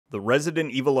The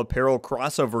Resident Evil apparel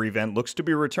crossover event looks to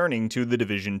be returning to The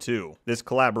Division 2. This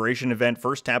collaboration event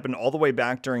first happened all the way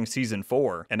back during Season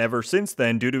 4, and ever since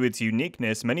then, due to its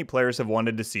uniqueness, many players have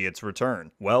wanted to see its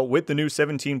return. Well, with the new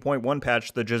 17.1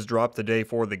 patch that just dropped the day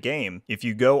for the game, if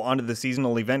you go onto the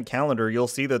seasonal event calendar, you'll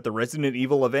see that the Resident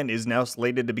Evil event is now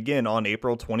slated to begin on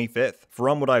April 25th.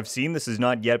 From what I've seen, this has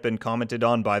not yet been commented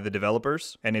on by the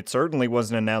developers, and it certainly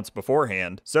wasn't announced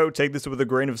beforehand, so take this with a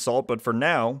grain of salt, but for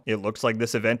now, it looks like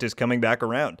this event is coming back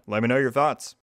around. Let me know your thoughts.